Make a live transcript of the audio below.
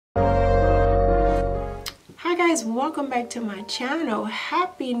guys, welcome back to my channel.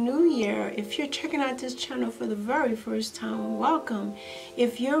 Happy New Year. If you're checking out this channel for the very first time, welcome.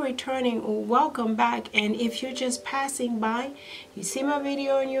 If you're returning, welcome back. And if you're just passing by, you see my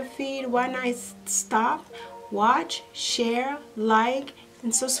video on your feed, why not stop, watch, share, like,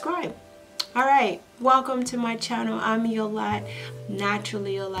 and subscribe. Alright, welcome to my channel. I'm YOLAT,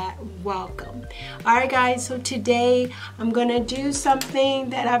 naturally YOLAT. Welcome. Alright guys, so today I'm gonna do something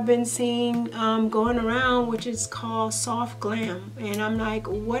that I've been seeing going around, which is called soft glam. And I'm like,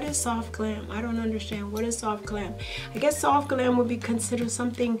 what is soft glam? I don't understand. What is soft glam? I guess soft glam would be considered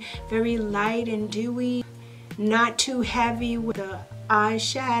something very light and dewy, not too heavy with the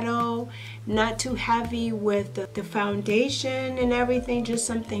eyeshadow, not too heavy with the foundation and everything, just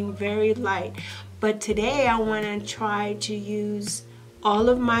something very light. But today I want to try to use all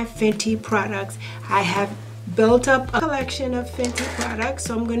of my Fenty products. I have built up a collection of Fenty products,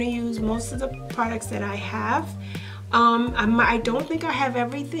 so I'm going to use most of the products that I have. I don't think I have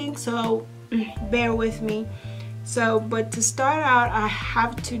everything, so bear with me. So, but to start out, I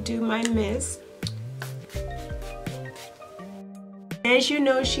have to do my mist. As you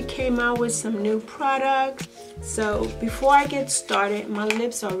know, she came out with some new products. So before I get started, my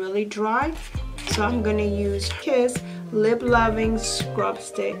lips are really dry, so I'm gonna use Kiss Lip Loving Scrub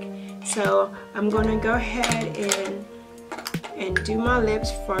Stick. So I'm gonna go ahead and do my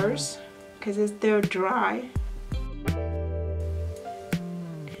lips first because they're dry,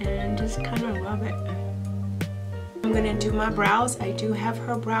 and just kind of rub it. I'm gonna do my brows. I do have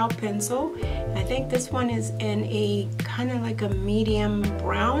her brow pencil. I think this one is in a kind of like a medium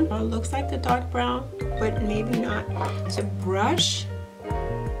brown. It looks like the dark brown, but maybe not. It's a brush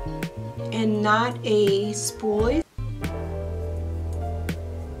and not a spoolie.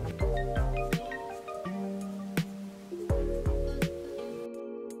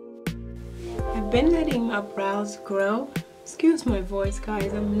 I've been letting my brows grow. Excuse my voice,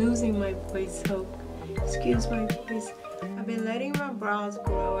 guys. I'm losing my voice, so excuse my voice. I've been letting my brows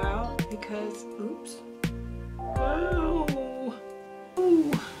grow out because, oops. Wow.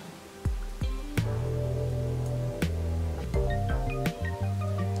 Ooh.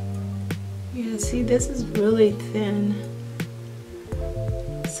 Yeah, see, this is really thin.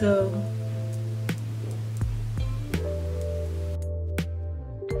 So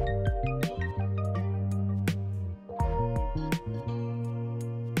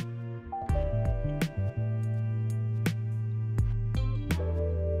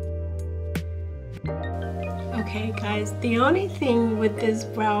okay guys, the only thing with this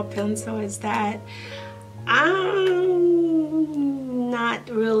brow pencil is that I'm not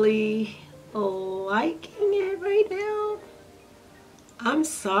really liking it right now. I'm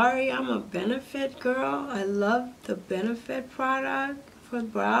sorry, I'm a Benefit girl. I love the Benefit product for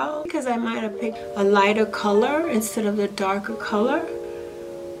brows because I might have picked a lighter color instead of the darker color,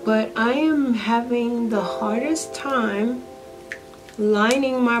 but I am having the hardest time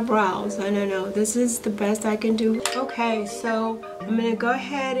lining my brows. I don't know, this is the best I can do. Okay, so I'm gonna go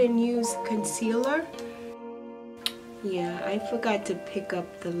ahead and use concealer. Yeah, I forgot to pick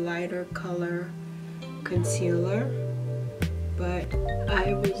up the lighter color concealer, but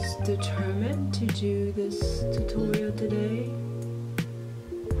I was determined to do this tutorial today,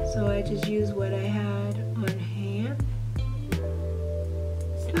 so I just used what I had on hand.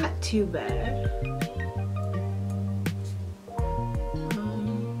 It's not too bad.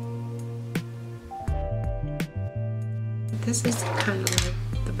 This is kind of like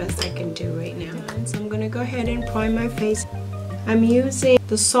the best I can do right now. So I'm going to go ahead and prime my face. I'm using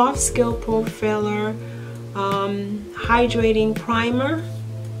the Soft Skill Profiler Hydrating Primer.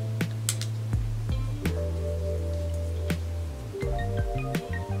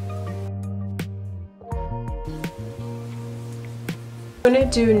 What I'm going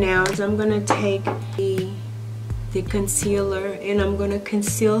to do now is I'm going to take the concealer and I'm going to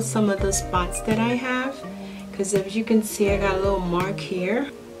conceal some of the spots that I have. Because as you can see, I got a little mark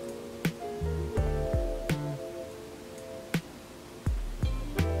here.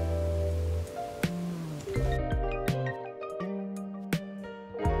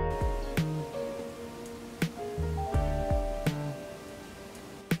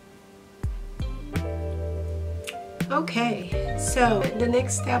 Okay, so the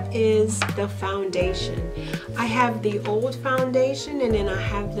next step is the foundation. I have the old foundation and then I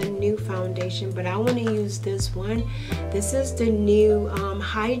have the new foundation, but I want to use this one. This is the new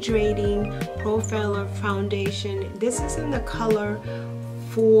Hydrating Profiler Foundation. This is in the color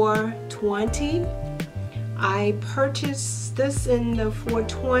 420. I purchased this in the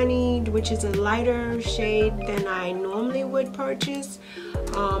 420, which is a lighter shade than I normally would purchase.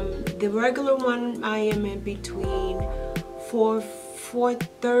 The regular one I am in between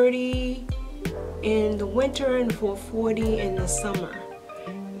 430 in the winter and 440 in the summer.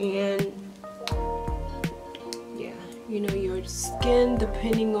 And yeah, you know, your skin,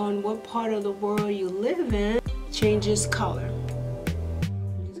 depending on what part of the world you live in, changes color.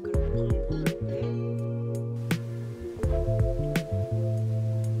 I'm just gonna pump a little bit.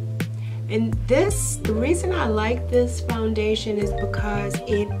 And this, the reason I like this foundation is because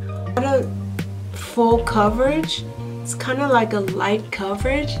it got a full coverage. It's kind of like a light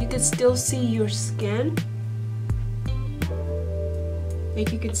coverage. You can still see your skin.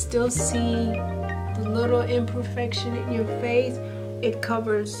 Like you can still see the little imperfection in your face. It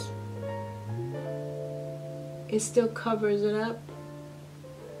covers, it still covers it up.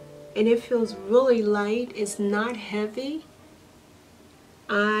 And it feels really light. It's not heavy.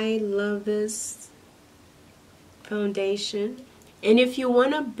 I love this foundation. And if you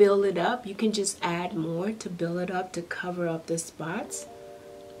want to build it up, you can just add more to build it up to cover up the spots.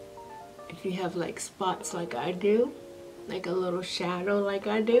 If you have like spots like I do, like a little shadow like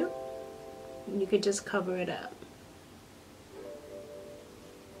I do, you can just cover it up.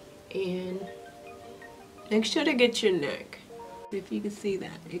 And make sure to get your neck. If you can see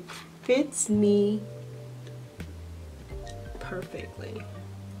that, it fits me perfectly.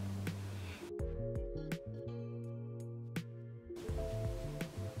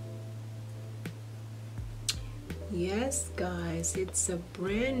 Yes, guys, it's a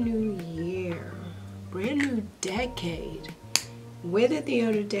brand new year, brand new decade. Where did the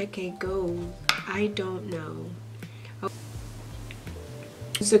other decade go? I don't know. I'll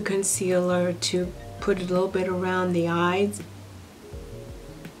use a concealer to put a little bit around the eyes,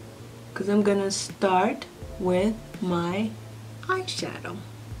 because I'm gonna start with my eyeshadow.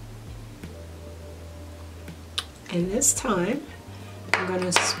 And this time, I'm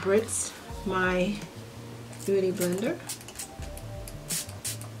gonna spritz my Beauty blender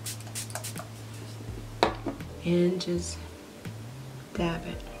and just dab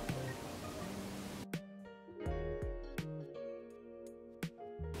it.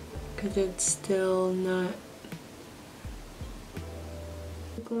 Because it's still not.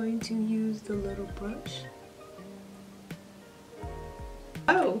 I'm going to use the little brush.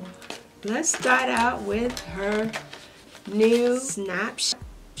 Oh, let's start out with her new Snap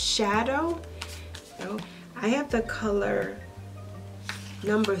Shadow. So, I have the color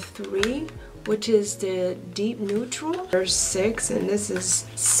number 3, which is the deep neutral. There's 6, and this is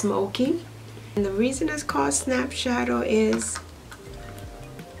smoky. And the reason it's called Snap Shadow is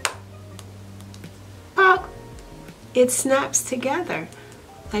it snaps together.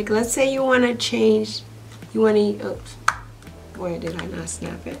 Like, let's say you want to change, you want to, oops, where did I not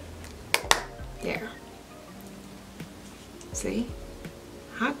snap it? There. See?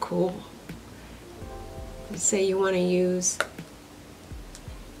 How cool. Let's say you want to use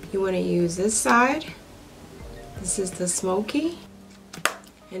this side. This is the smoky,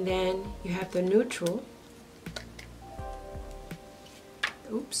 and then you have the neutral.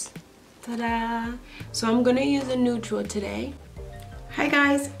 Oops, ta-da! So I'm gonna use a neutral today. Hi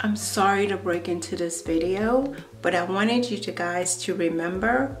guys, I'm sorry to break into this video, but I wanted you guys to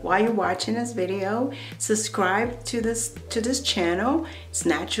remember while you're watching this video, subscribe to this channel. It's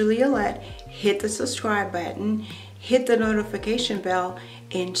Naturally Yolette. Hit the subscribe button, hit the notification bell,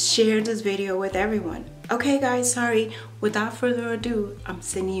 and share this video with everyone. Okay guys, sorry. Without further ado, I'm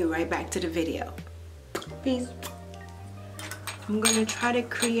sending you right back to the video. Peace. I'm gonna try to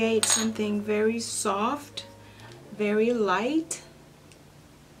create something very soft, very light.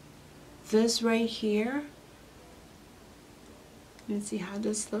 This right here. Let's see how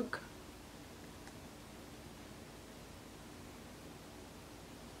this look.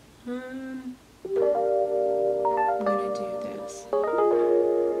 I'm gonna do this.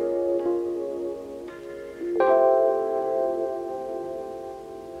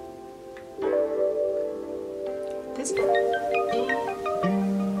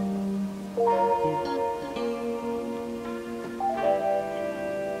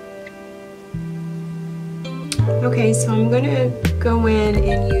 Okay, so I'm gonna go in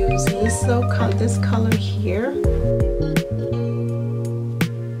and use this color here.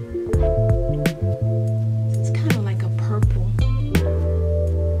 It's kind of like a purple.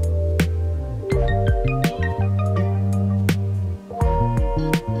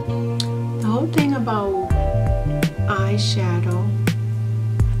 The whole thing about eyeshadow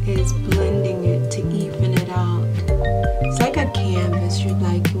is blending it to even it out. It's like a canvas, you're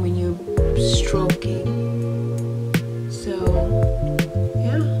like when you're stroking. So,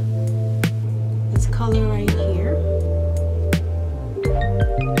 yeah, this color right here,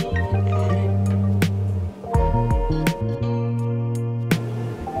 and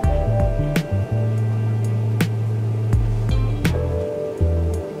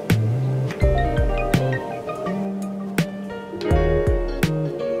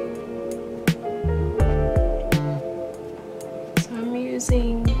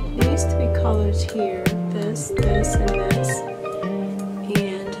colors here, this, and this,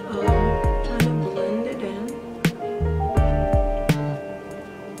 and trying to blend it in.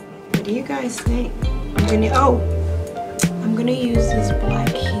 What do you guys think? I'm gonna use this black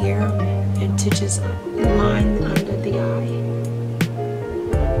here and to just line under the eye.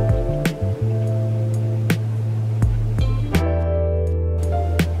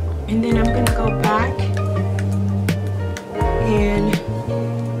 And then I'm gonna go back and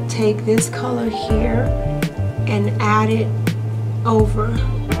take this color here and add it over.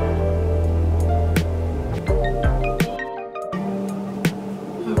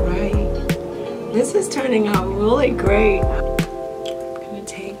 Alright, this is turning out really great. I'm gonna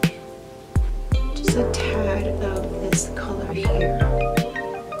take just a tad of this color here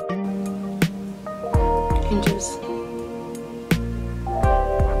and just,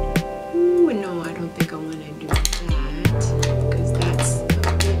 no, I don't think I want to do that because that's a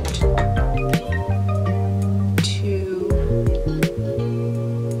bit too.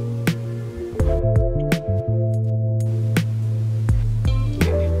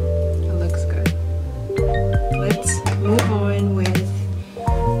 Okay, it looks good. Let's move on with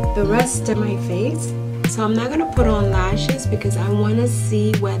the rest of my face. So I'm not going to put on lashes because I want to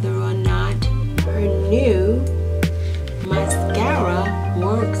see whether or not her new mascara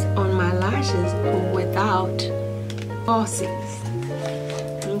works on my lashes without falsies.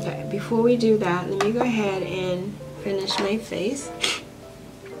 Okay, before we do that, let me go ahead and finish my face.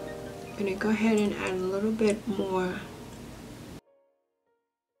 I'm gonna go ahead and add a little bit more.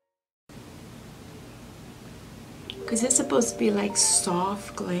 Because it's supposed to be like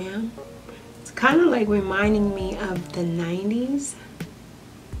soft glam. It's kind of like reminding me of the 90s.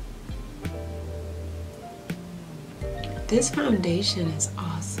 This foundation is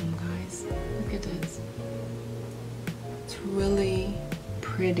awesome, guys. Look at this. It's really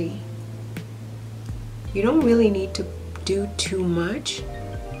pretty. You don't really need to do too much.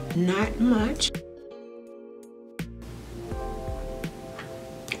 Not much.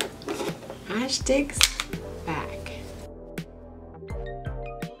 STIX back.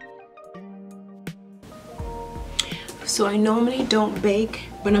 So I normally don't bake,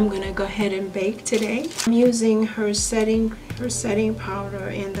 but I'm gonna go ahead and bake today. I'm using her setting powder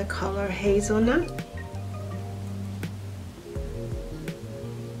in the color Hazelnut.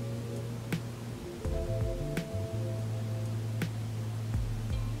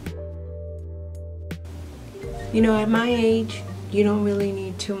 You know, at my age, you don't really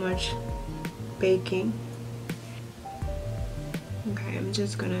need too much baking. Okay, I'm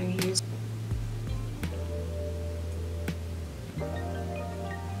just gonna use.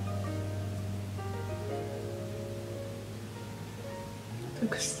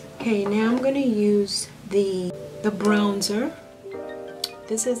 Okay, now I'm gonna use the bronzer.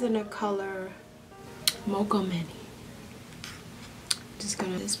 This is in a color Mocha Mini. Just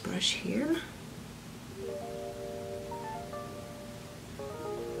gonna this brush here.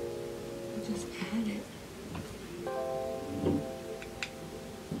 Just add it.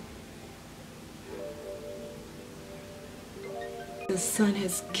 The sun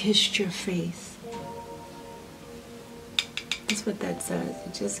has kissed your face. That's what that says.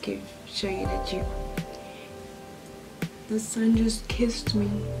 It just gives show you that the sun just kissed me.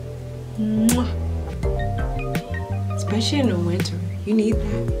 Mwah. Especially in the winter. You need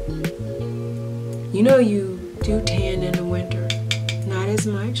that. You know you do tan in the winter. Not as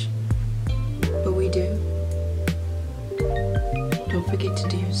much, but we do. Don't forget to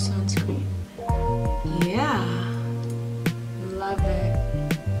do your sunscreen. Yeah. Love it.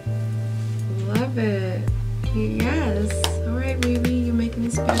 Love it. Yes. Alright, baby, you're making me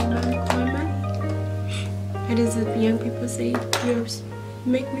spend my money. It is if young people say, you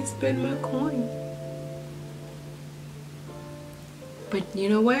make me spend my coin. But you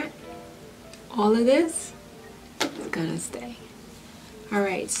know what? All of this is gonna stay.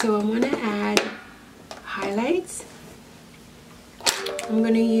 Alright, so I'm gonna add highlights. I'm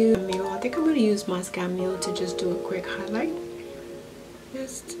gonna use MULE. I think I'm gonna use MULE to just do a quick highlight.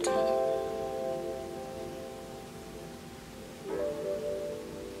 Just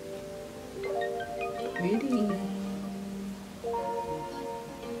pretty.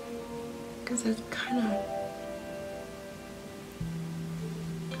 Because it's kind of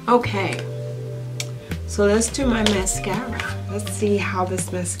okay. So let's do my mascara. Let's see how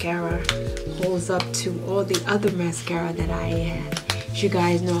this mascara holds up to all the other mascara that I had. As you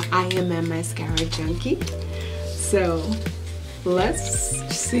guys know, I am a mascara junkie. So let's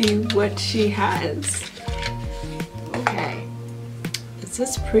see what she has. Okay, is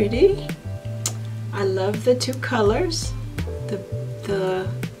this pretty? I love the two colors. The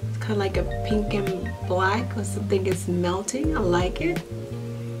kind of like a pink and black or something is melting. I like it.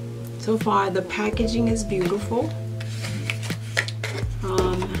 So far the packaging is beautiful.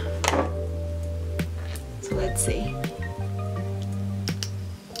 So let's see.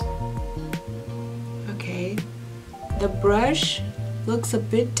 Okay, the brush looks a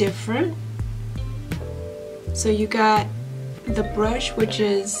bit different. So you got the brush, which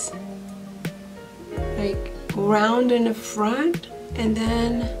is like round in the front, and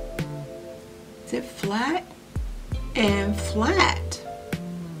then is it flat and flat,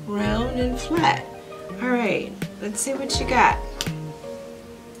 round and flat. All right, let's see what you got.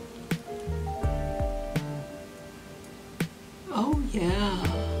 Oh yeah.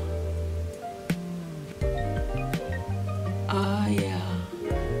 Yeah.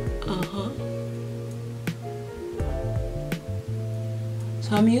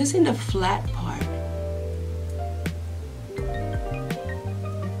 So I'm using the flat part.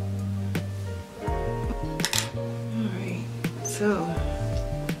 Alright, so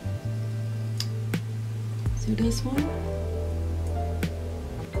do this one.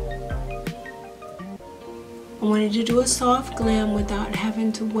 I wanted to do a soft glam without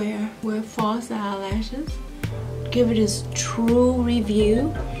having to wear false eyelashes. Give it its true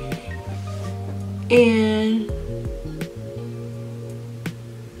review, and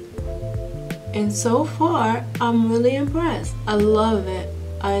so far I'm really impressed. I love it.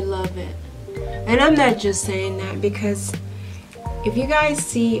 I love it. And I'm not just saying that, because if you guys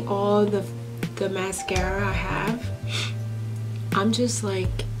see all the mascara I have, I'm just like,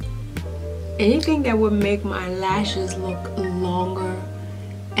 anything that would make my lashes look longer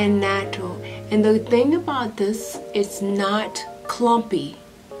and natural. And the thing about this, it's not clumpy.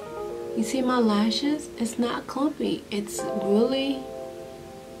 You see my lashes? It's not clumpy. It's really,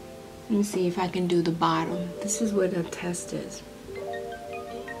 let me see if I can do the bottom. This is where the test is.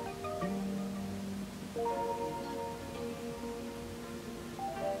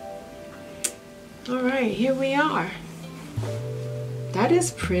 All right, here we are. That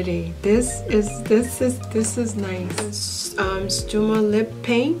is pretty. This is nice. Stumma lip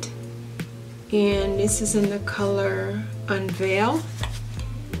paint, and this is in the color Unveil.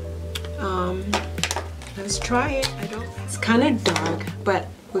 Let's try it. It's kind of dark, but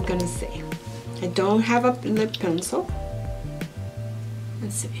we're gonna see. I don't have a lip pencil.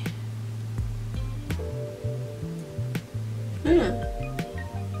 Let's see.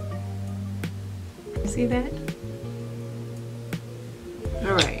 See that?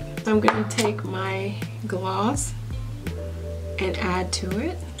 Alright, so I'm going to take my gloss and add to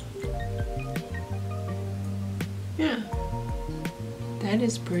it. Yeah, that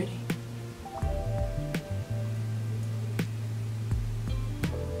is pretty.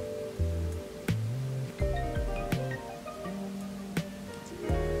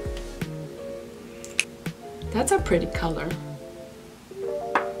 That's a pretty color.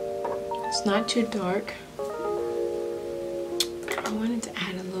 It's not too dark. I wanted to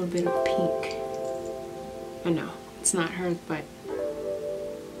add a little bit of pink. Oh no, it's not hers, but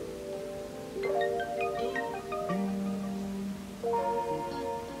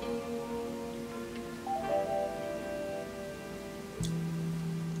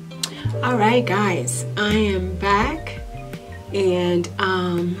alright guys, I am back, and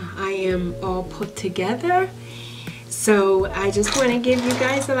I am all put together. So I just want to give you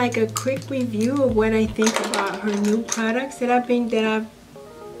guys like a quick review of what I think about her new products that I've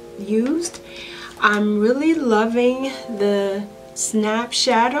used. I'm really loving the Snap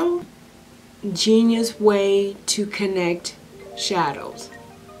Shadow. Genius way to connect shadows.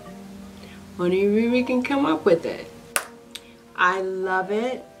 Only we can come up with it. I love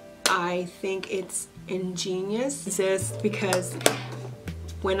it. I think it's ingenious. Just because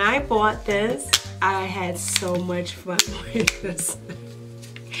when I bought this, I had so much fun with this.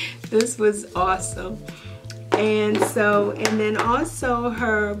 This was awesome. And then also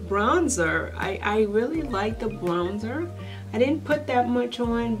her bronzer. I really like the bronzer. I didn't put that much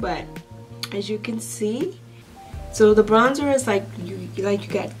on, but as you can see, so the bronzer is like you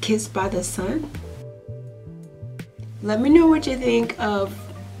got kissed by the sun. Let me know what you think of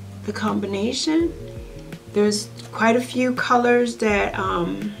the combination. There's quite a few colors that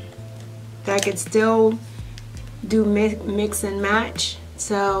I can still do mix and match.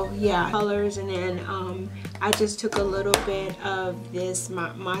 So yeah, colors, and then I just took a little bit of this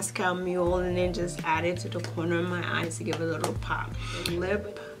Moscow Mule and then just added to the corner of my eyes to give it a little pop.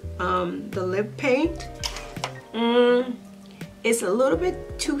 The lip paint, it's a little bit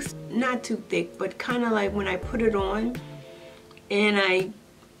not too thick, but kind of like when I put it on and I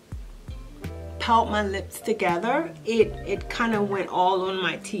pout my lips together, it kind of went all on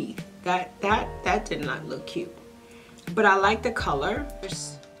my teeth. That did not look cute. But I like the color.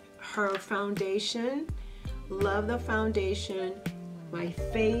 There's her foundation. Love the foundation. My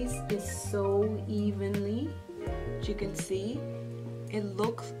face is so evenly, as you can see. It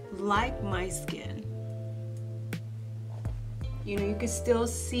looks like my skin. You know, you can still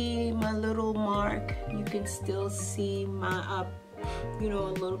see my little mark. You can still see my you know,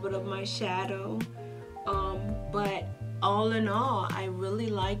 a little bit of my shadow. But all in all, I really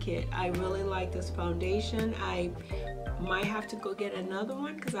like it. I really like this foundation. I might have to go get another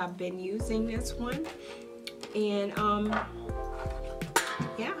one because I've been using this one. And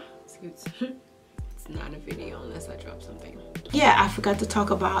yeah, it's not a video unless I drop something. Yeah, I forgot to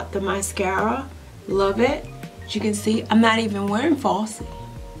talk about the mascara. Love it. As you can see, I'm not even wearing falsies.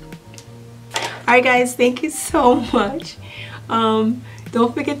 Alright guys, thank you so much.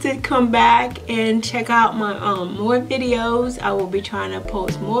 Don't forget to come back and check out my more videos. I will be trying to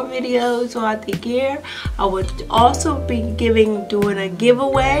post more videos throughout the year. I will also be doing a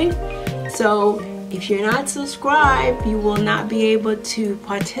giveaway. So if you're not subscribed, you will not be able to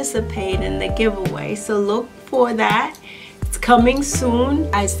participate in the giveaway. So look for that. It's coming soon.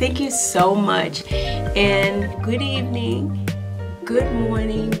 Guys, thank you so much. And good evening, good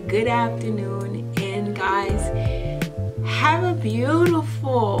morning, good afternoon. And guys, have a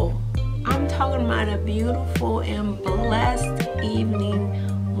beautiful, I'm talking about a beautiful and blessed evening,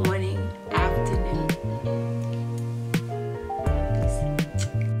 morning,